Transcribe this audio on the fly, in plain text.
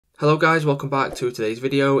Hello guys, welcome back to today's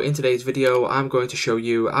video. In today's video I'm going to show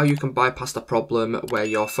you how you can bypass the problem where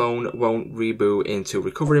your phone won't reboot into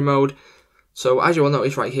recovery mode. So as you will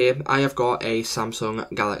notice right here, I have got a Samsung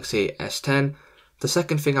Galaxy S10. The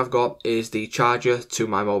second thing I've got is the charger to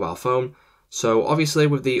my mobile phone. So obviously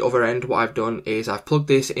with the other end, what I've done is I've plugged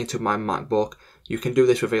this into my MacBook. You can do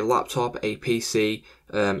this with a laptop, a PC.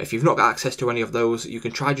 If you've not got access to any of those, you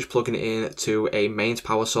can try just plugging it in to a mains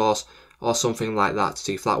power source or something like that to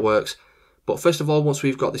see if that works. But first of all, once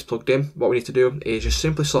we've got this plugged in, what we need to do is just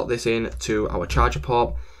simply slot this in to our charger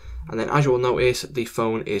port, and then as you will notice, the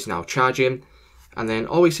phone is now charging. And then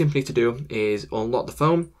all we simply need to do is unlock the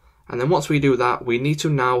phone, and then once we do that, we need to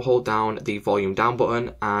now hold down the volume down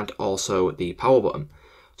button and also the power button.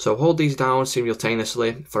 So hold these down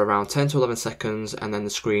simultaneously for around 10 to 11 seconds, and then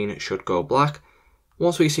the screen should go black.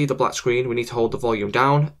 Once we see the black screen, we need to hold the volume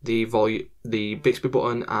down, the Bixby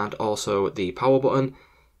button and also the power button.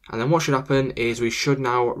 And then what should happen is we should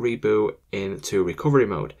now reboot into recovery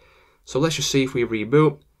mode. So let's just see if we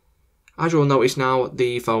reboot. As you will notice now,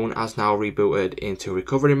 the phone has now rebooted into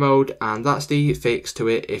recovery mode, and that's the fix to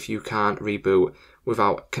it if you can't reboot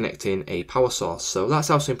without connecting a power source. So that's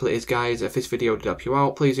how simple it is, guys. If this video did help you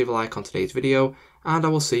out, please leave a like on today's video, and I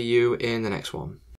will see you in the next one.